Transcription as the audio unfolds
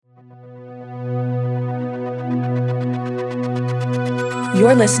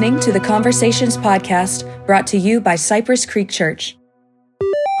You're listening to the Conversations podcast brought to you by Cypress Creek Church.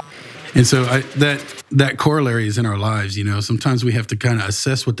 And so that corollary is in our lives. Sometimes we have to kind of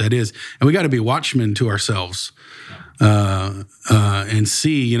assess what that is, and we got to be watchmen to ourselves and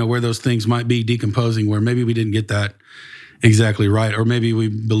see, where those things might be decomposing, where maybe we didn't get that exactly right, or maybe we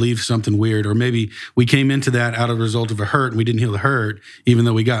believed something weird, or maybe we came into that out of the result of a hurt and we didn't heal the hurt, even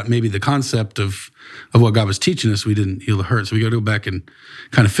though we got maybe the concept of what God was teaching us, we didn't heal the hurt. So we got to go back and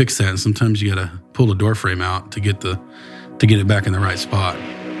kind of fix that. And sometimes you got to pull the door frame out to get it back in the right spot.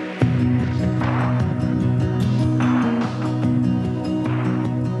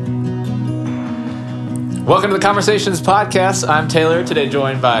 Welcome to the Conversations podcast. I'm Taylor, today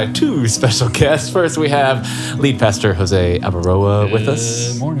joined by two special guests. First, we have lead pastor Jose Amaroa with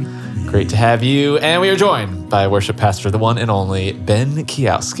us. Good morning. Great to have you. And we are joined by worship pastor, the one and only Ben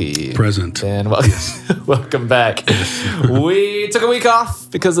Kiowski. Present. Ben, welcome back. We took a week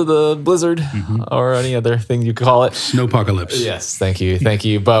off because of the blizzard or any other thing you could call it. Snowpocalypse. Yes, thank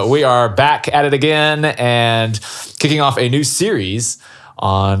you. But we are back at it again and kicking off a new series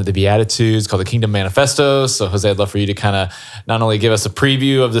on the Beatitudes called the Kingdom Manifesto. So Jose, I'd love for you to kind of not only give us a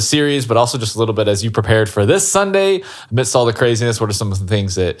preview of the series, but also just a little bit as you prepared for this Sunday, amidst all the craziness. What are some of the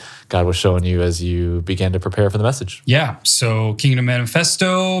things that God was showing you as you began to prepare for the message? Yeah, so Kingdom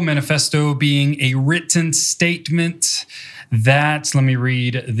Manifesto being a written statement that, let me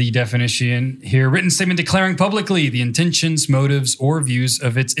read the definition here, written statement declaring publicly the intentions, motives, or views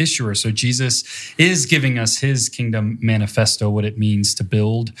of its issuer. So Jesus is giving us his Kingdom Manifesto, what it means to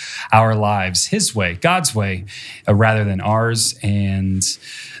build our lives his way, God's way, rather than ours. And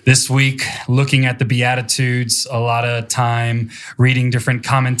this week, looking at the Beatitudes, a lot of time reading different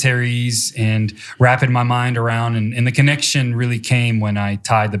commentaries and wrapping my mind around. And the connection really came when I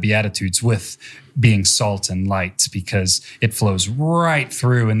tied the Beatitudes with being salt and light, because it flows right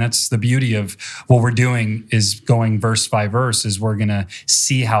through. And that's the beauty of what we're doing, is going verse by verse, is we're going to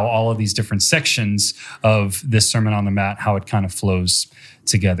see how all of these different sections of this Sermon on the Mount, how it kind of flows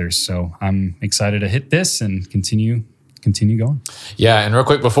together. So I'm excited to hit this and continue going. Yeah, and real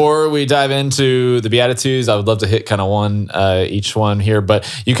quick, before we dive into the Beatitudes, I would love to hit kind of each one here,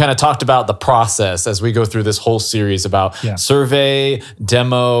 but you kind of talked about the process as we go through this whole series about survey,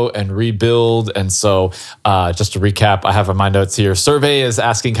 demo, and rebuild. And so just to recap, I have in my notes here, survey is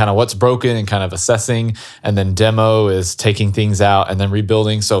asking kind of what's broken and kind of assessing, and then demo is taking things out, and then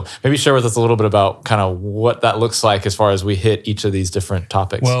rebuilding. So maybe share with us a little bit about kind of what that looks like as far as we hit each of these different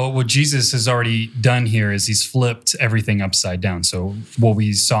topics. Well, what Jesus has already done here is he's flipped everything upside down. So what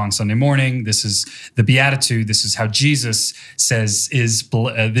we saw on Sunday morning, this is the Beatitude. This is how Jesus says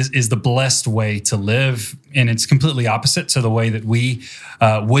this is the blessed way to live. And it's completely opposite to the way that we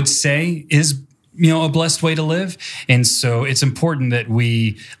would say is a blessed way to live. And so it's important that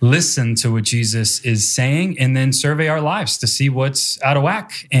we listen to what Jesus is saying and then survey our lives to see what's out of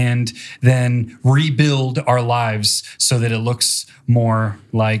whack, and then rebuild our lives so that it looks more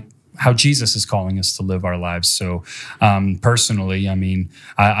like how Jesus is calling us to live our lives. So personally,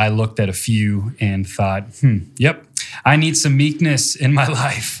 I looked at a few and thought, yep, I need some meekness in my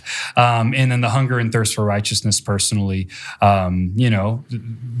life. And then the hunger and thirst for righteousness personally.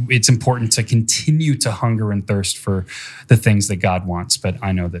 It's important to continue to hunger and thirst for the things that God wants. But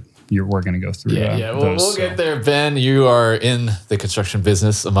I know that we're going to go through we'll get there, Ben. You are in the construction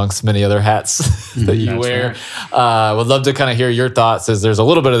business amongst many other hats that you wear. Right. Would love to kind of hear your thoughts, as there's a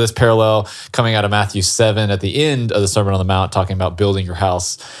little bit of this parallel coming out of Matthew 7 at the end of the Sermon on the Mount, talking about building your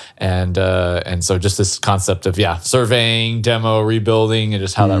house. And so just this concept of, surveying, demo, rebuilding, and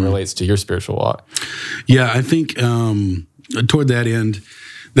just how that relates to your spiritual walk. Yeah, I think toward that end,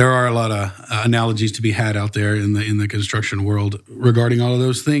 there are a lot of analogies to be had out there in the construction world regarding all of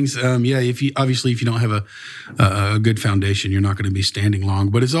those things. If you don't have a good foundation, you're not going to be standing long.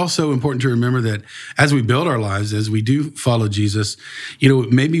 But it's also important to remember that as we build our lives, as we do follow Jesus,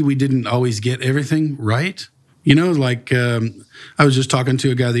 maybe we didn't always get everything right. I was just talking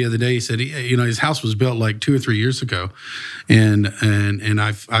to a guy the other day. He said, his house was built like 2 or 3 years ago, and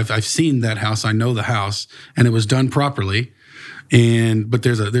I've seen that house. I know the house, and it was done properly. But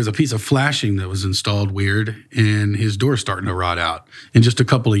there's a piece of flashing that was installed weird, and his door's starting to rot out in just a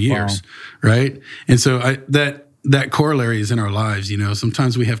couple of years, right? And so that corollary is in our lives.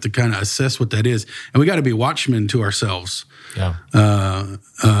 Sometimes we have to kind of assess what that is, and we got to be watchmen to ourselves,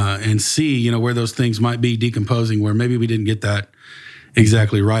 and see where those things might be decomposing, where maybe we didn't get that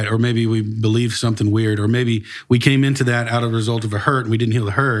exactly right, or maybe we believed something weird, or maybe we came into that out of the result of a hurt and we didn't heal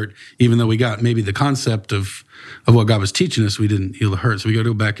the hurt, even though we got maybe the concept of what God was teaching us, we didn't heal the hurt. So we got to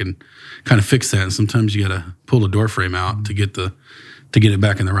go back and kind of fix that. And sometimes you got to pull the door frame out to get to get it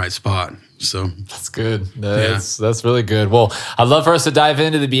back in the right spot. So that's good. That's really good. Well, I'd love for us to dive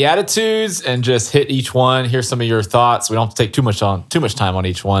into the Beatitudes and just hit each one. Here's some of your thoughts. We don't have to take too much time on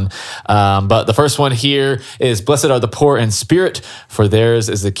each one. But the first one here is, blessed are the poor in spirit, for theirs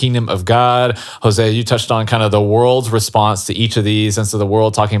is the kingdom of God. Jose, you touched on kind of the world's response to each of these. And so the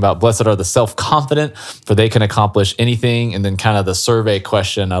world talking about blessed are the self-confident, for they can accomplish anything. And then kind of the survey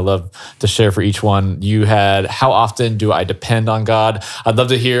question I love to share for each one. You had, how often do I depend on God? I'd love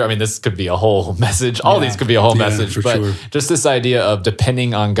to hear, this could be a whole message. All these could be a whole message, but sure. Just this idea of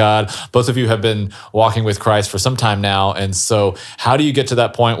depending on God. Both of you have been walking with Christ for some time now. And so how do you get to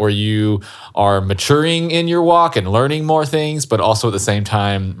that point where you are maturing in your walk and learning more things, but also at the same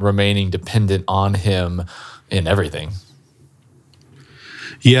time remaining dependent on him in everything?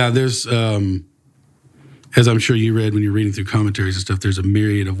 Yeah, there's, as I'm sure you read when you're reading through commentaries and stuff, there's a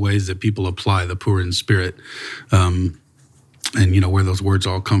myriad of ways that people apply the poor in spirit. And where those words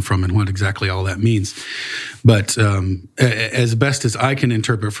all come from and what exactly all that means. But as best as I can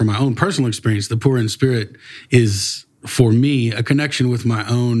interpret from my own personal experience, the poor in spirit is, for me, a connection with my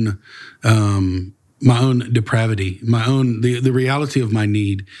own depravity, the reality of my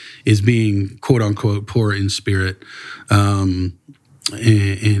need is being, quote unquote, poor in spirit, and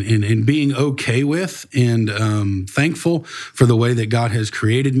being okay with and thankful for the way that God has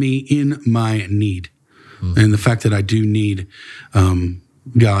created me in my need. And the fact that I do need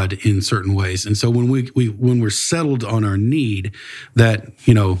God in certain ways. And so when we're settled on our need, that,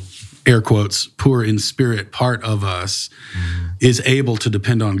 air quotes, poor in spirit part of us is able to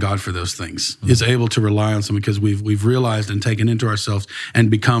depend on God for those things, is able to rely on someone because we've realized and taken into ourselves and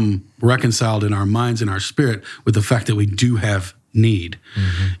become reconciled in our minds and our spirit with the fact that we do have need.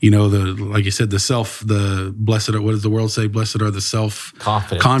 Like you said, the blessed are, what does the world say? Blessed are the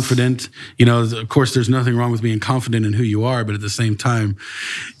self-confident. Of course, there's nothing wrong with being confident in who you are, but at the same time,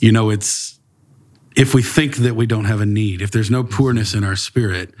 it's, if we think that we don't have a need, if there's no poorness in our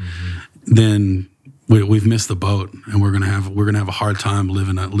spirit, then we've missed the boat, and we're gonna have a hard time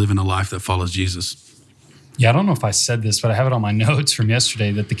living a life that follows Jesus. Yeah, I don't know if I said this, but I have it on my notes from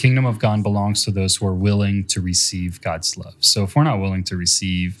yesterday that the kingdom of God belongs to those who are willing to receive God's love. So if we're not willing to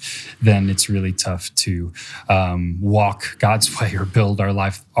receive, then it's really tough to walk God's way or build our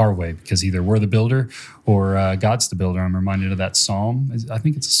life our way, because either we're the builder or God's the builder. I'm reminded of that psalm. I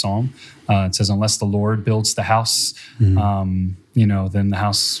think it's a psalm. It says, unless the Lord builds the house, then the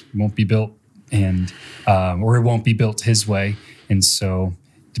house won't be built, and or it won't be built his way. And so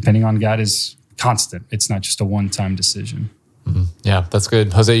depending on God is constant. It's not just a one-time decision. Yeah, that's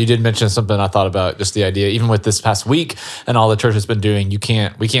good. Jose, you did mention something I thought about, just the idea, even with this past week and all the church has been doing, we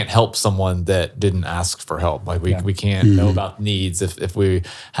can't help someone that didn't ask for help. Like we can't know about needs if we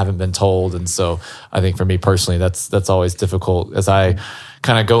haven't been told. And so I think for me personally, that's always difficult as I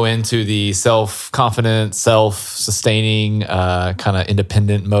kind of go into the self-confident, self-sustaining, kind of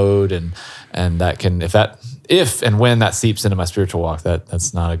independent mode. And that can, if and when that seeps into my spiritual walk,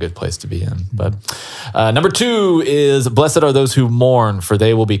 that's not a good place to be in. But number 2 is, blessed are those who mourn, for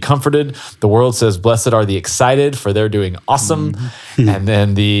they will be comforted. The world says, blessed are the excited, for they're doing awesome. And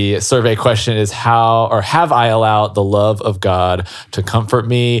then the survey question is, have I allowed the love of God to comfort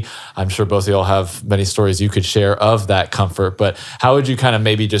me? I'm sure both of y'all have many stories you could share of that comfort, but how would you kind of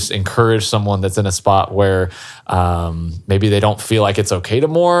maybe just encourage someone that's in a spot where maybe they don't feel like it's okay to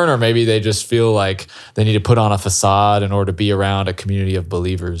mourn, or maybe they just feel like they need to put on a facade in order to be around a community of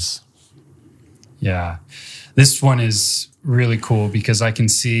believers? Yeah, this one is really cool because I can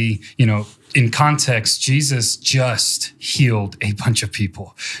see, in context, Jesus just healed a bunch of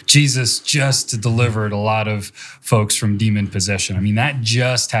people. Jesus just delivered a lot of folks from demon possession. That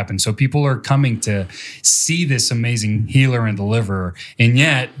just happened. So people are coming to see this amazing healer and deliverer. And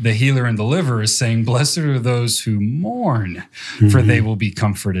yet the healer and deliverer is saying, blessed are those who mourn, for they will be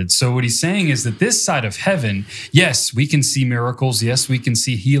comforted. So what he's saying is that this side of heaven, yes, we can see miracles. Yes, we can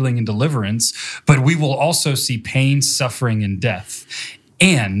see healing and deliverance, but we will also see pain, suffering, and death.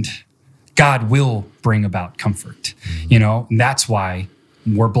 And God will bring about comfort, and that's why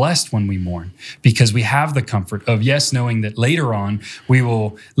we're blessed when we mourn, because we have the comfort of, yes, knowing that later on we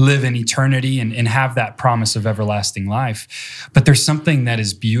will live in eternity and have that promise of everlasting life. But there's something that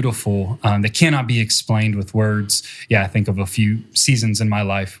is beautiful that cannot be explained with words. Yeah, I think of a few seasons in my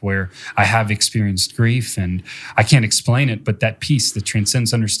life where I have experienced grief and I can't explain it, but that peace that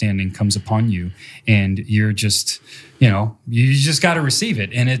transcends understanding comes upon you, and you're just, you just got to receive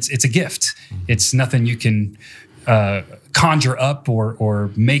it. And it's a gift. It's nothing you can conjure up or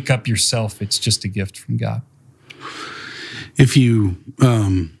make up yourself. It's just a gift from God. If you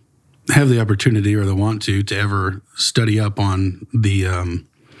have the opportunity or the want to ever study up on the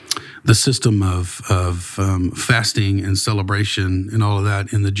system of fasting and celebration and all of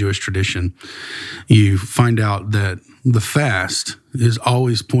that in the Jewish tradition, you find out that the fast is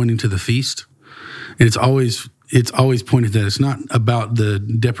always pointing to the feast. And it's always pointed that it's not about the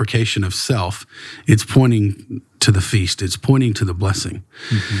deprecation of self. It's pointing to the feast. It's pointing to the blessing.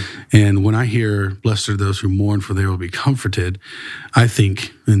 Mm-hmm. And when I hear, "Blessed are those who mourn, for they will be comforted," I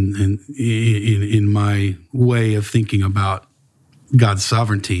think, in my way of thinking about God's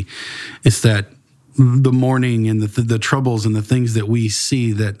sovereignty, it's that the mourning and the troubles and the things that we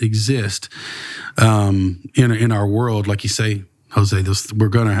see that exist in our world, like you say, Jose, we're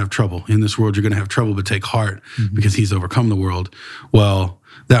going to have trouble. In this world, you're going to have trouble, but take heart because he's overcome the world. Well,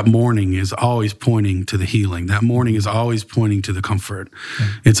 that mourning is always pointing to the healing. That mourning is always pointing to the comfort.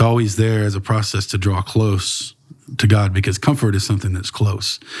 It's always there as a process to draw close to God, because comfort is something that's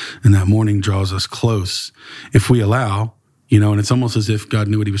close. And that mourning draws us close if we allow. And it's almost as if God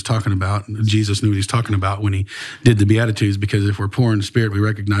knew what he was talking about. Jesus knew what he was talking about when he did the Beatitudes, because if we're poor in spirit, we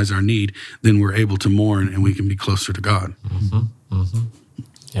recognize our need, then we're able to mourn and we can be closer to God. Mm-hmm. Mm-hmm.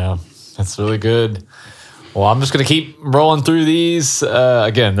 Yeah, that's really good. Well, I'm just going to keep rolling through these.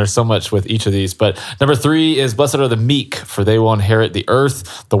 Again, there's so much with each of these. But number 3 is, "Blessed are the meek, for they will inherit the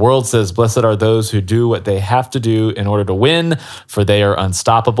earth." The world says, "Blessed are those who do what they have to do in order to win, for they are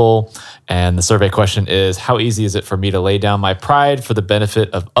unstoppable." And the survey question is, how easy is it for me to lay down my pride for the benefit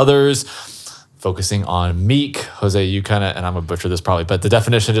of others? Focusing on meek. Jose, you kind of, and I'm going to butcher this probably, but the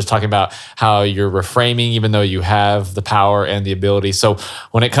definition, just talking about how you're reframing even though you have the power and the ability. So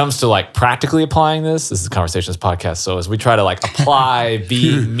when it comes to like practically applying this is the Conversations podcast. So as we try to like apply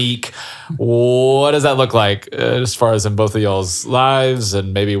being meek, what does that look like as far as in both of y'all's lives?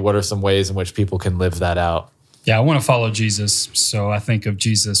 And maybe what are some ways in which people can live that out? Yeah, I want to follow Jesus. So I think of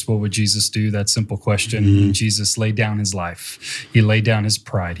Jesus. What would Jesus do? That simple question. Mm-hmm. Jesus laid down his life. He laid down his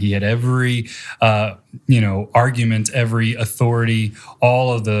pride. He had every, argument, every authority,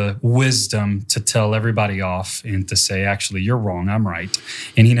 all of the wisdom to tell everybody off and to say, actually, you're wrong, I'm right.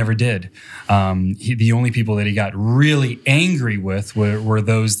 And he never did. The only people that he got really angry with were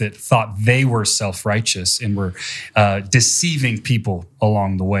those that thought they were self-righteous and were deceiving people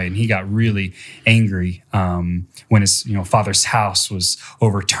along the way. And he got really angry when his father's house was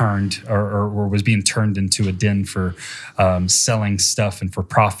overturned or was being turned into a den for selling stuff and for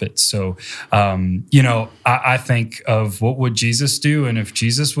profit. So, I think of what would Jesus do, and if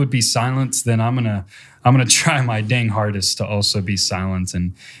Jesus would be silent, then I'm gonna try my dang hardest to also be silent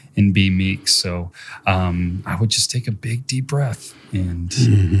and be meek. So I would just take a big deep breath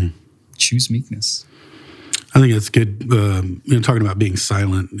and choose meekness. I think that's good. Talking about being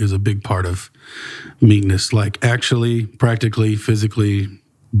silent is a big part of meekness. Like actually, practically, physically,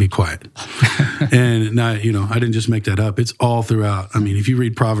 be quiet. And not, I didn't just make that up. It's all throughout. I mean, if you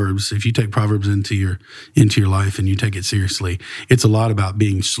read Proverbs, if you take Proverbs into your life and you take it seriously, it's a lot about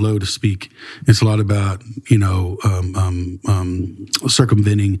being slow to speak. It's a lot about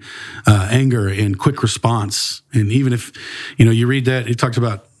circumventing anger and quick response. And even if you read that, it talks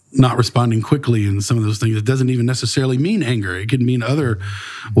about not responding quickly and some of those things. It doesn't even necessarily mean anger. It can mean other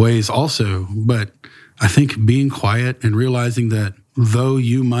ways also. But I think being quiet and realizing that though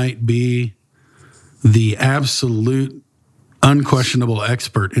you might be the absolute unquestionable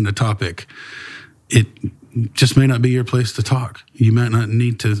expert in a topic, it just may not be your place to talk. You might not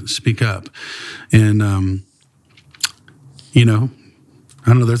need to speak up. And, I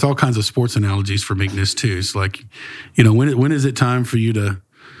don't know, there's all kinds of sports analogies for meekness too. It's like, when is it time for you to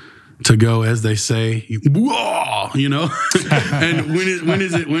go, as they say, whoa, and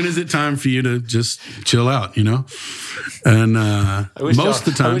when is it time for you to just chill out, And most of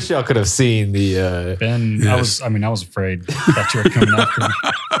the time, I wish y'all could have seen the Ben. Yes. I was afraid that you were coming after me.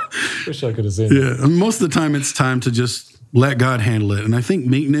 Wish I could have seen. Yeah, most of the time it's time to just let God handle it, and I think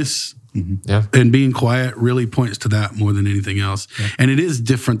meekness and being quiet really points to that more than anything else. Yeah. And it is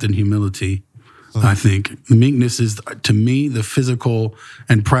different than humility. I think meekness is, to me, the physical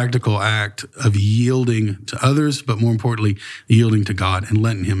and practical act of yielding to others, but more importantly, yielding to God and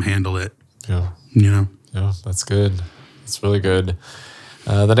letting him handle it. Yeah. Yeah, that's good. That's really good.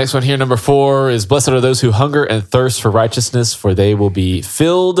 The next one here, number 4, is blessed are those who hunger and thirst for righteousness, for they will be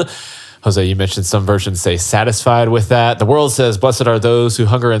filled. Jose, you mentioned some versions say satisfied with that. The world says, blessed are those who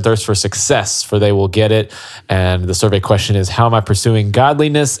hunger and thirst for success, for they will get it. And the survey question is, how am I pursuing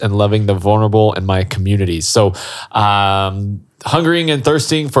godliness and loving the vulnerable in my communities? So, hungering and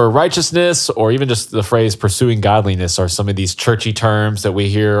thirsting for righteousness, or even just the phrase pursuing godliness, are some of these churchy terms that we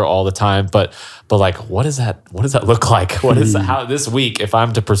hear all the time. But like, what does that look like? What is how this week, if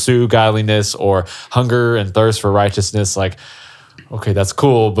I'm to pursue godliness or hunger and thirst for righteousness, like, okay, that's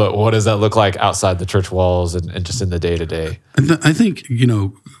cool, but what does that look like outside the church walls and just in the day to day? I think,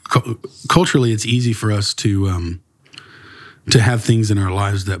 culturally, it's easy for us to have things in our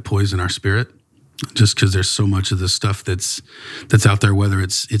lives that poison our spirit. Just because there's so much of this stuff that's out there, whether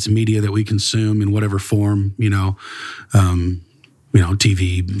it's media that we consume in whatever form,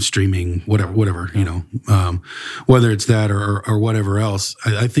 TV, streaming, whatever, whether it's that or whatever else.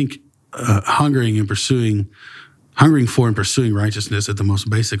 I think hungering for and pursuing righteousness at the most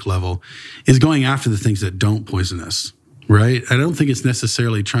basic level is going after the things that don't poison us, right? I don't think it's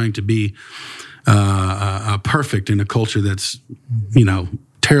necessarily trying to be perfect in a culture that's,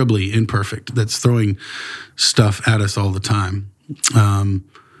 terribly imperfect, that's throwing stuff at us all the time.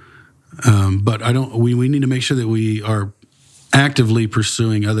 But we need to make sure that we are actively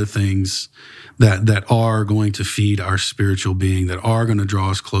pursuing other things that are going to feed our spiritual being, that are going to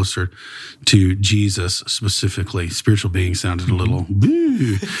draw us closer to Jesus specifically. Spiritual being sounded a little,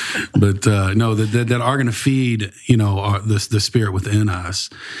 but no, that are going to feed, the spirit within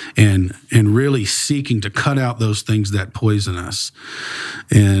us, and really seeking to cut out those things that poison us.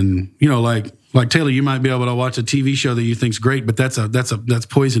 And like Taylor, you might be able to watch a TV show that you think's great, but that's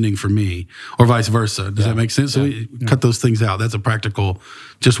poisoning for me, or vice versa. Does that make sense? So we cut those things out. That's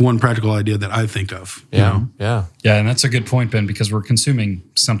just one practical idea that I think of. Yeah. And that's a good point, Ben, because we're consuming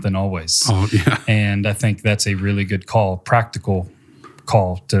something always. Oh, yeah. And I think that's a really good practical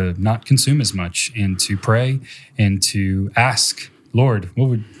call to not consume as much and to pray and to ask, Lord,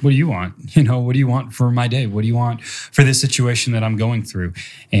 what do you want? What do you want for my day? What do you want for this situation that I'm going through?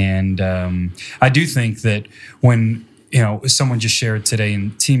 And I do think that when, someone just shared today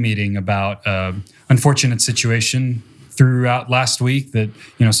in team meeting about unfortunate situation throughout last week that,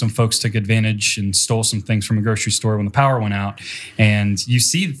 some folks took advantage and stole some things from a grocery store when the power went out. And you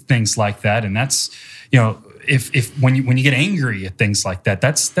see things like that. And that's, when you get angry at things like that,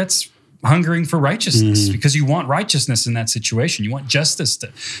 that's hungering for righteousness, because you want righteousness in that situation. You want justice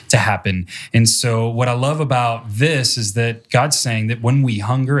to happen. And so what I love about this is that God's saying that when we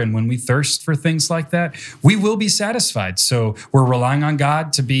hunger and when we thirst for things like that, we will be satisfied. So we're relying on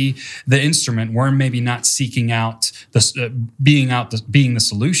God to be the instrument. We're maybe not seeking out being the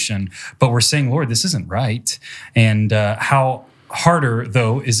solution, but we're saying, Lord, this isn't right. And how harder,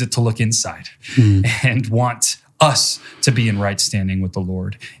 though, is it to look inside and want us to be in right standing with the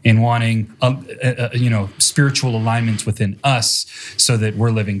Lord, and wanting, spiritual alignment within us, so that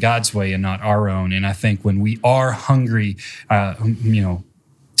we're living God's way and not our own. And I think when we are hungry,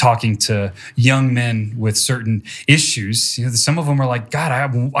 talking to young men with certain issues, some of them are like, God,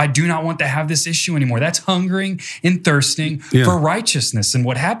 I do not want to have this issue anymore. That's hungering and thirsting for righteousness. And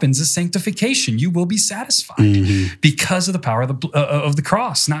what happens is sanctification. You will be satisfied because of the power of the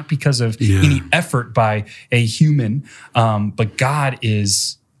cross, not because of any effort by a human, but God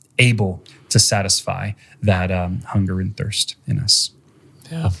is able to satisfy that hunger and thirst in us.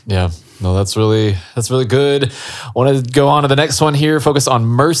 Yeah. No, that's really good. I want to go on to the next one here. Focus on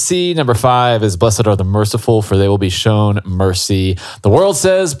mercy. Number 5 is blessed are the merciful, for they will be shown mercy. The world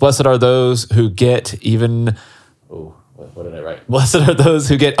says, blessed are those who get even. Oh, what did I write? Blessed are those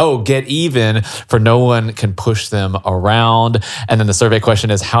who get even, for no one can push them around. And then the survey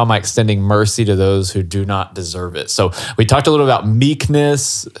question is, how am I extending mercy to those who do not deserve it? So we talked a little about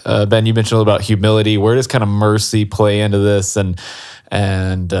meekness. Ben, you mentioned a little about humility. Where does kind of mercy play into this? And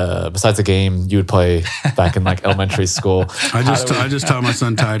besides the game you would play back in like elementary school, I just taught my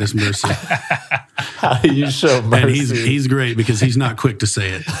son Titus mercy. How do you show mercy? And he's great because he's not quick to say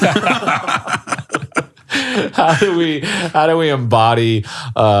it. How do we embody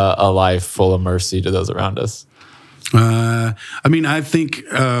a life full of mercy to those around us? I think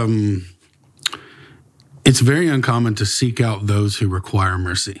it's very uncommon to seek out those who require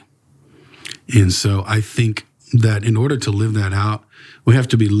mercy, and so I think that in order to live that out, we have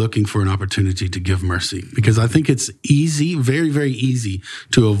to be looking for an opportunity to give mercy, because I think it's easy, very, very easy,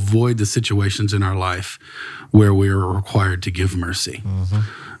 to avoid the situations in our life where we're required to give mercy.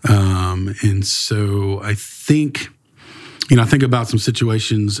 And so I think, I think about some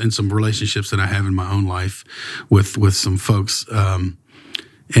situations and some relationships that I have in my own life with some folks, and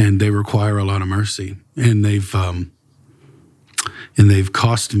they require a lot of mercy, and they've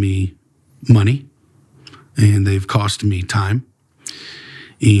cost me money, and they've cost me time.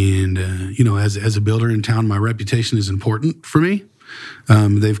 And, as a builder in town, my reputation is important for me.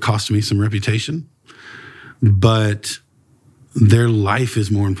 They've cost me some reputation, but their life is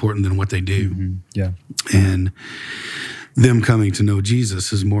more important than what they do. Mm-hmm. Yeah. And them coming to know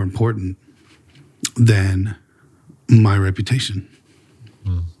Jesus is more important than my reputation.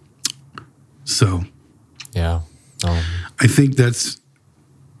 Mm. So, yeah. I think that's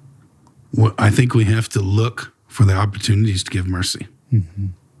what I think we have to look for the opportunities to give mercy. Mm-hmm.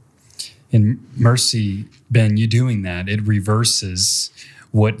 And mercy, Ben, you doing that, it reverses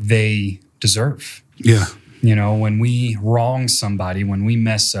what they deserve. Yeah. When we wrong somebody, when we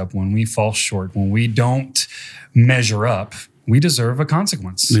mess up, when we fall short, when we don't measure up, we deserve a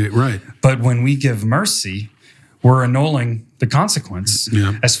consequence. Yeah, right. But when we give mercy, we're annulling the consequence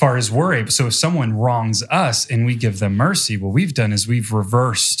as far as we're able. So if someone wrongs us and we give them mercy, what we've done is we've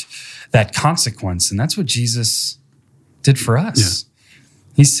reversed that consequence. And that's what Jesus did for us. Yeah.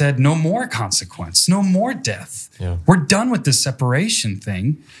 He said, no more consequence, no more death. Yeah. We're done with this separation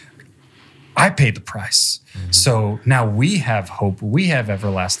thing. I paid the price. Mm-hmm. So now we have hope. We have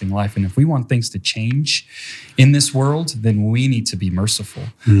everlasting life. And if we want things to change in this world, then we need to be merciful.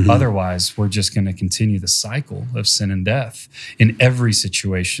 Mm-hmm. Otherwise, we're just going to continue the cycle of sin and death in every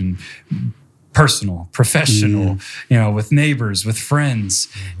situation, personal, professional, with neighbors, with friends.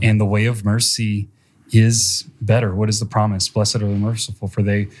 Mm-hmm. And the way of mercy is better. What is the promise? Blessed are the merciful, for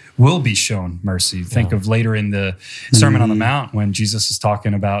they will be shown mercy. Think of later in the Sermon on the Mount when Jesus is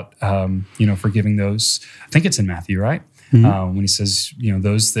talking about, forgiving those. I think it's in Matthew, right? Mm-hmm. When he says,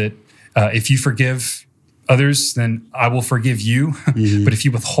 those that, if you forgive others, then I will forgive you. Mm-hmm. But if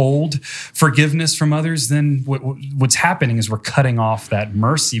you withhold forgiveness from others, then what's happening is we're cutting off that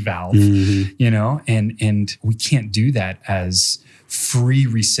mercy valve, and we can't do that as free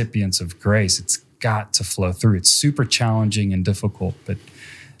recipients of grace. It's got to flow through. It's super challenging and difficult, but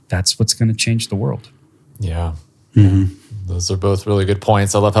that's what's going to change the world. Yeah. Mm-hmm. Those are both really good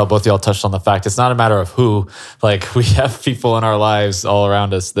points. I love how both of y'all touched on the fact it's not a matter of who. Like, we have people in our lives all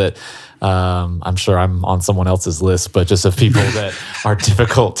around us that I'm sure I'm on someone else's list, but just of people that are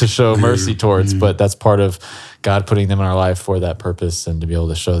difficult to show mercy towards. But that's part of God putting them in our life for that purpose and to be able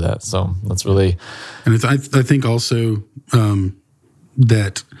to show that. So that's really... And I think also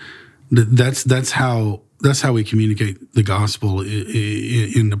that's how we communicate the gospel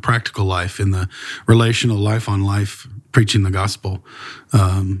in the practical life, in the relational life on life. Preaching the gospel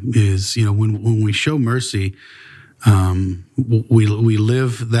is when we show mercy, we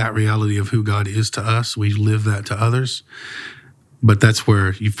live that reality of who God is to us. We live that to others, but that's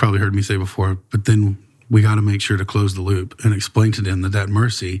where you've probably heard me say before. But then we got to make sure to close the loop and explain to them that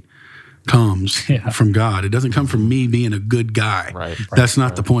mercy comes from God. It doesn't come from me being a good guy. Right. That's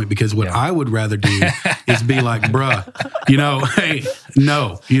not the point, because what I would rather do is be like, bruh, hey,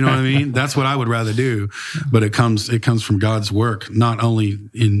 no, you know what I mean? That's what I would rather do. But it comes from God's work, not only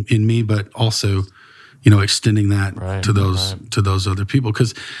in me, but also, extending that to those other people.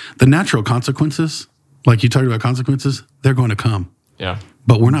 Because the natural consequences, like you talked about consequences, they're going to come. Yeah.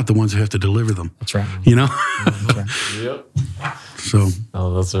 But we're not the ones who have to deliver them. That's right. That's right. Yep. So,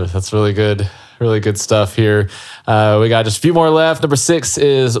 that's really good stuff here. We got just a few more left. Number 6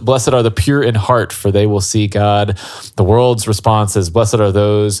 is, blessed are the pure in heart, for they will see God. The world's response is, blessed are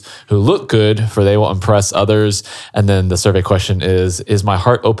those who look good, for they will impress others. And then the survey question is my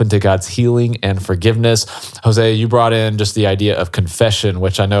heart open to God's healing and forgiveness? Jose, you brought in just the idea of confession,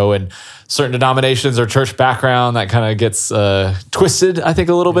 which I know in certain denominations or church background that kind of gets twisted, I think,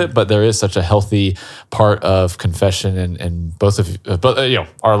 a little bit, but there is such a healthy part of confession and both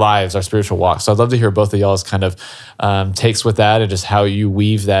our lives, our spiritual walk. So I'd love to hear both of y'all's kind of takes with that and just how you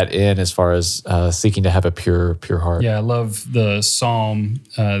weave that in as far as seeking to have a pure heart. Yeah, I love the psalm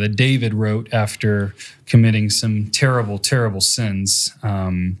that David wrote after committing some terrible, terrible sins.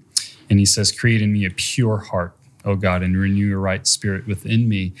 And he says, create in me a pure heart, O God, and renew your right spirit within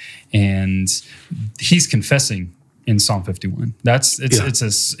me. And he's confessing in Psalm 51. It's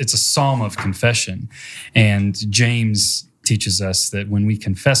a psalm of confession. And James teaches us that when we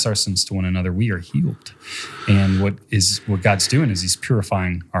confess our sins to one another, we are healed. And what God's doing is he's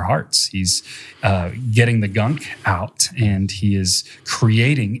purifying our hearts. He's getting the gunk out, and he is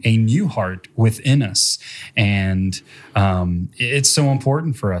creating a new heart within us. And it's so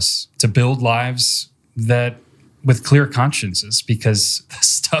important for us to build lives with clear consciences, because the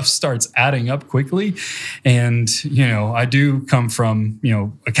stuff starts adding up quickly. And, I do come from,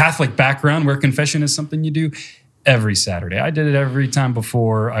 a Catholic background where confession is something you do every Saturday. I did it every time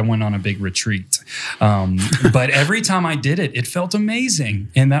before I went on a big retreat. But every time I did it, it felt amazing.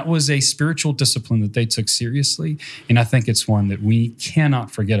 And that was a spiritual discipline that they took seriously. And I think it's one that we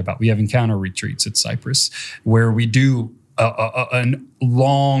cannot forget about. We have encounter retreats at Cypress where we do a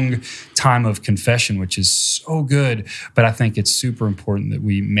long time of confession, which is so good. But I think it's super important that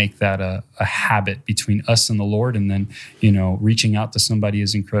we make that a habit between us and the Lord. And then, reaching out to somebody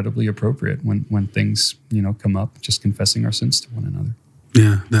is incredibly appropriate when things, come up, just confessing our sins to one another.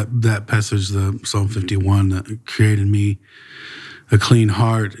 Yeah, that passage, the Psalm 51, that created me a clean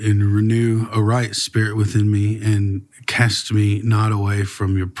heart and renew a right spirit within me and cast me not away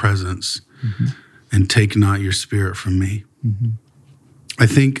from your presence and take not your spirit from me. I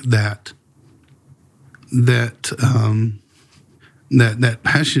think that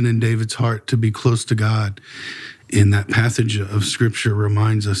passion in David's heart to be close to God in that passage of Scripture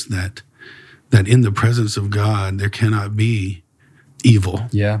reminds us that in the presence of God there cannot be evil.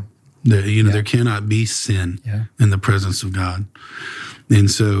 Yeah. There cannot be sin in the presence of God. And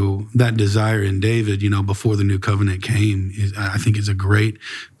so that desire in David, before the new covenant came, I think is a great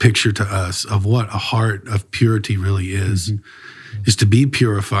picture to us of what a heart of purity really is to be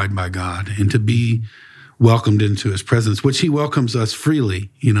purified by God and to be welcomed into his presence, which he welcomes us freely,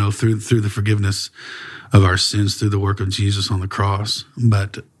 through the forgiveness of our sins through the work of Jesus on the cross.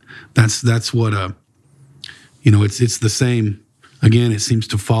 But that's what it's the same. Again, it seems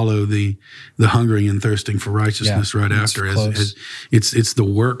to follow the hungering and thirsting for righteousness right after. As it's the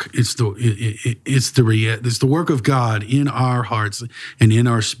work. It's the work of God in our hearts and in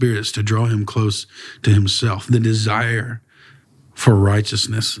our spirits to draw him close to himself. The desire for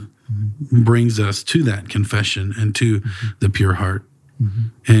righteousness brings us to that confession and to the pure heart.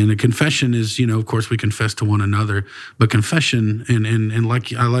 And a confession is, of course, we confess to one another, but confession and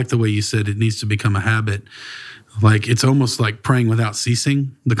like I like the way you said, it needs to become a habit. Like it's almost like praying without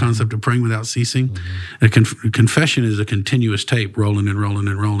ceasing, the concept of praying without ceasing. A confession is a continuous tape rolling and rolling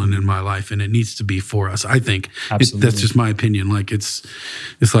and rolling in my life, and it needs to be for us. I think that's just my opinion. Like it's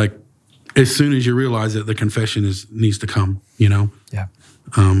like as soon as you realize it, the confession needs to come,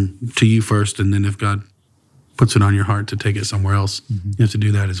 to you first, and then if God puts it on your heart to take it somewhere else, you have to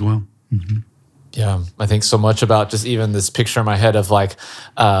do that as well. Yeah, I think so much about just even this picture in my head of like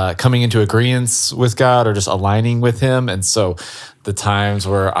coming into agreement with God or just aligning with him. And so the times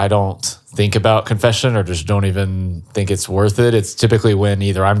where I don't think about confession or just don't even think it's worth it, it's typically when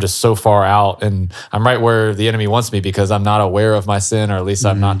either I'm just so far out and I'm right where the enemy wants me because I'm not aware of my sin, or at least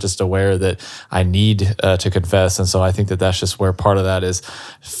I'm not just aware that I need to confess. And so I think that that's just where part of that is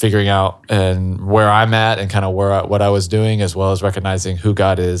figuring out and where I'm at and kind of what I was doing, as well as recognizing who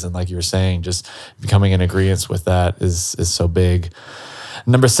God is. And like you were saying, just becoming in agreement with that is so big.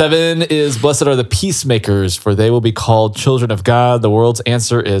 Number 7 is blessed are the peacemakers, for they will be called children of God. The world's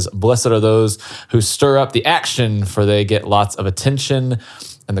answer is blessed are those who stir up the action, for they get lots of attention.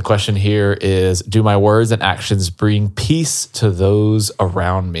 And the question here is, do my words and actions bring peace to those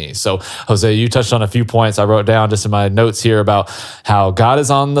around me? So, Jose, you touched on a few points I wrote down just in my notes here about how God is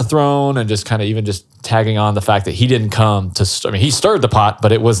on the throne, and just kind of even just tagging on the fact that he didn't come to, he stirred the pot,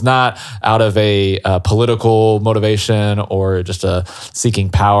 but it was not out of a political motivation or just a seeking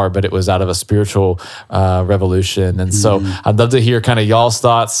power, but it was out of a spiritual revolution. And so I'd love to hear kind of y'all's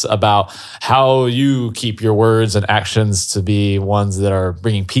thoughts about how you keep your words and actions to be ones that are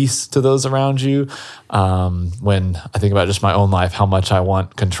bringing peace to those around you. When I think about just my own life, how much I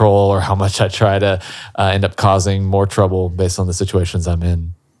want control or how much I try to end up causing more trouble based on the situations I'm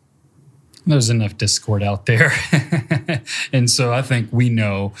in. There's enough discord out there. And so I think we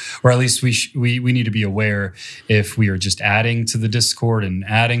know, or at least we need to be aware if we are just adding to the discord and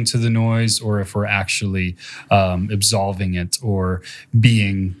adding to the noise, or if we're actually absolving it or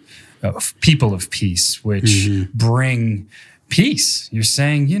being people of peace, which bring peace. You're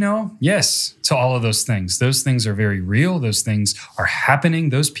saying, yes to all of those things. Those things are very real. Those things are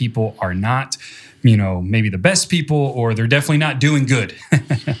happening. Those people are not maybe the best people, or they're definitely not doing good.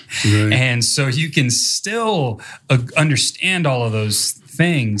 Right. And so you can still understand all of those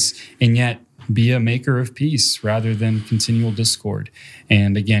things and yet be a maker of peace rather than continual discord.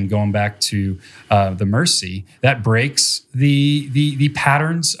 And again, going back to the mercy, that breaks the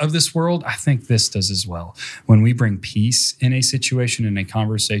patterns of this world. I think this does as well. When we bring peace in a situation, in a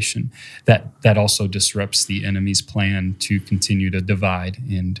conversation, that also disrupts the enemy's plan to continue to divide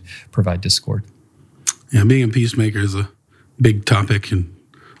and provide discord. Yeah, being a peacemaker is a big topic and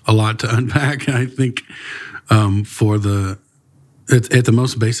a lot to unpack. I think at the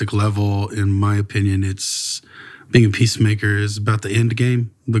most basic level, in my opinion, it's being a peacemaker is about the end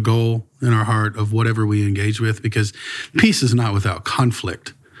game, the goal in our heart of whatever we engage with, because peace is not without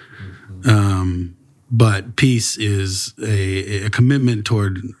conflict. But peace is a commitment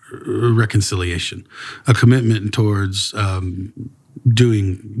toward reconciliation, a commitment towards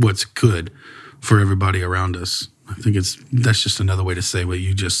doing what's good for everybody around us. I think that's just another way to say what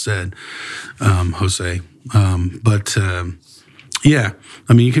you just said, Jose. Yeah,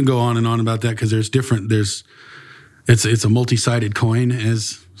 I mean, you can go on and on about that because it's a multi-sided coin,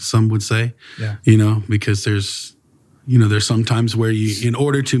 as some would say. Yeah. Because there's some times where in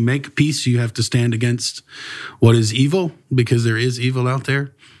order to make peace, you have to stand against what is evil, because there is evil out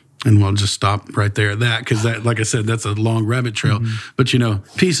there. And we'll just stop right there at that, because that, like I said, that's a long rabbit trail. Mm-hmm. But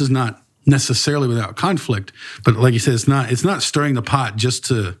peace is not necessarily without conflict. But like you said, it's not stirring the pot just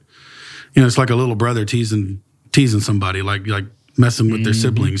to, it's like a little brother teasing somebody, like messing with their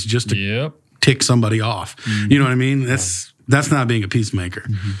siblings just to tick somebody off. Mm-hmm. You know what I mean? That's not being a peacemaker.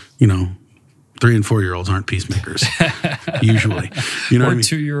 Mm-hmm. 3 and 4 year olds aren't peacemakers usually. You know or what I mean?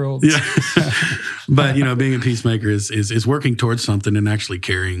 2-year-olds. Yeah. But being a peacemaker is working towards something and actually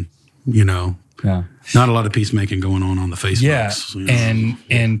caring. Not a lot of peacemaking going on the Facebooks. Yeah,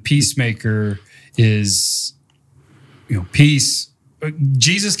 and peacemaker is peace.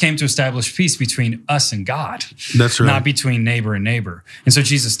 Jesus came to establish peace between us and God. That's right. Not between neighbor and neighbor. And so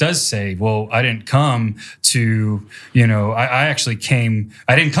Jesus does say, well, I didn't come to, I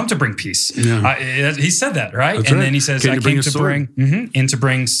didn't come to bring peace. Yeah. He said that, right? That's and right. Then he says, I came to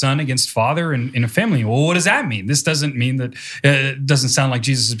bring son against father in a family. Well, what does that mean? This doesn't mean that, it doesn't sound like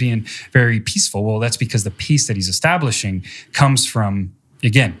Jesus is being very peaceful. Well, that's because the peace that he's establishing comes from,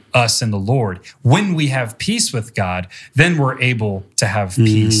 again, us and the Lord. When we have peace with God, then we're able to have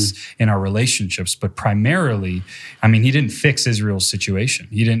peace in our relationships. But primarily, he didn't fix Israel's situation.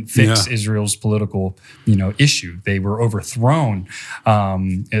 He didn't fix Israel's political, issue. They were overthrown.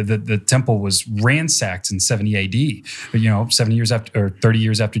 The temple was ransacked in 70 AD, 30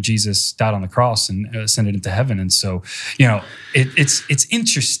 years after Jesus died on the cross and ascended into heaven. And so, it's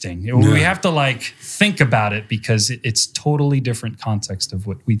interesting. Yeah. We have to think about it, because it's totally different context of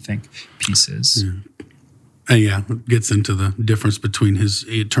what we think peace is. Yeah. It gets into the difference between his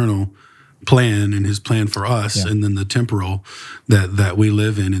eternal plan and his plan for us, and then the temporal that we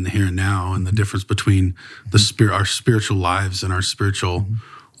live in the here and now, and the difference between our spiritual lives and our spiritual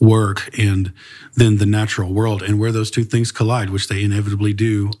work, and then the natural world, and where those two things collide, which they inevitably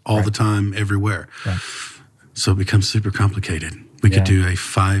do all the time, everywhere. Right. So it becomes super complicated. We could do a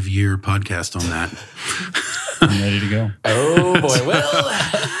 5-year podcast on that. I'm ready to go. Oh, boy. Well,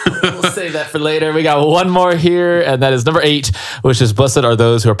 we'll save that for later. We got one more here, and that is number 8, which is, blessed are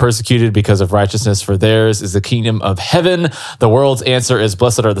those who are persecuted because of righteousness, for theirs is the kingdom of heaven. The world's answer is,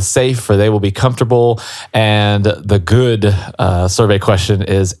 blessed are the safe, for they will be comfortable. And the good survey question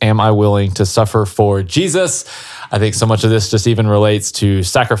is, am I willing to suffer for Jesus? I think so much of this just even relates to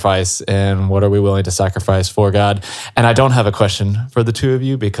sacrifice, and what are we willing to sacrifice for God? And I don't have a question for the two of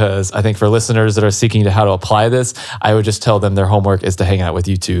you, because I think for listeners that are seeking to how to apply this, I would just tell them their homework is to hang out with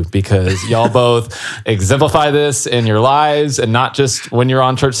you two, because y'all both exemplify this in your lives, and not just when you're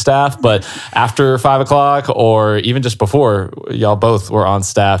on church staff, but after 5 o'clock or even just before y'all both were on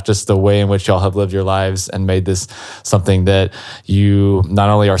staff, just the way in which y'all have lived your lives and made this something that you not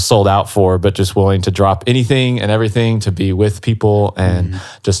only are sold out for, but just willing to drop anything and everything to be with people and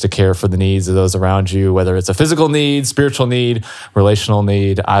just to care for the needs of those around you, whether it's a physical need, spiritual need, relational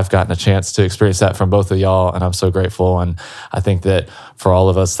need. I've gotten a chance to experience that from both of y'all, and I'm so grateful. And I think that for all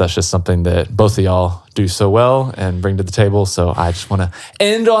of us, that's just something that both of y'all do so well and bring to the table. So I just want to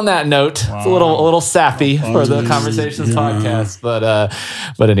end on that note. Wow. It's a little sappy for the Conversations podcast, but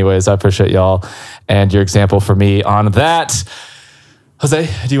anyways, I appreciate y'all and your example for me on that. Jose,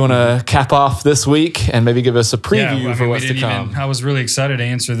 do you want to cap off this week and maybe give us a preview for what's to come? I was really excited to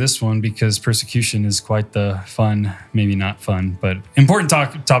answer this one, because persecution is quite the fun, maybe not fun, but important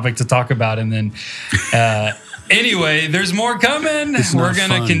topic to talk about. And then anyway, there's more coming. We're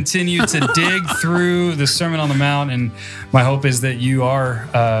going to continue to dig through the Sermon on the Mount. And my hope is that you are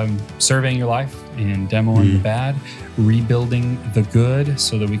surveying your life and demoing the bad, rebuilding the good,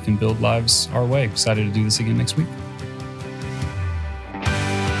 so that we can build lives our way. Excited to do this again next week.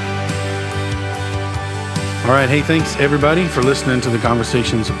 All right. Hey, thanks everybody for listening to the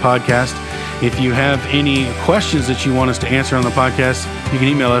Conversations podcast. If you have any questions that you want us to answer on the podcast, you can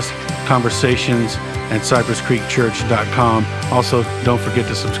email us conversations@cypresscreekchurch.com. Also, don't forget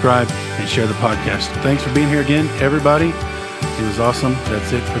to subscribe and share the podcast. Thanks for being here again, everybody. It was awesome.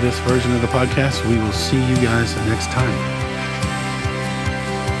 That's it for this version of the podcast. We will see you guys next time.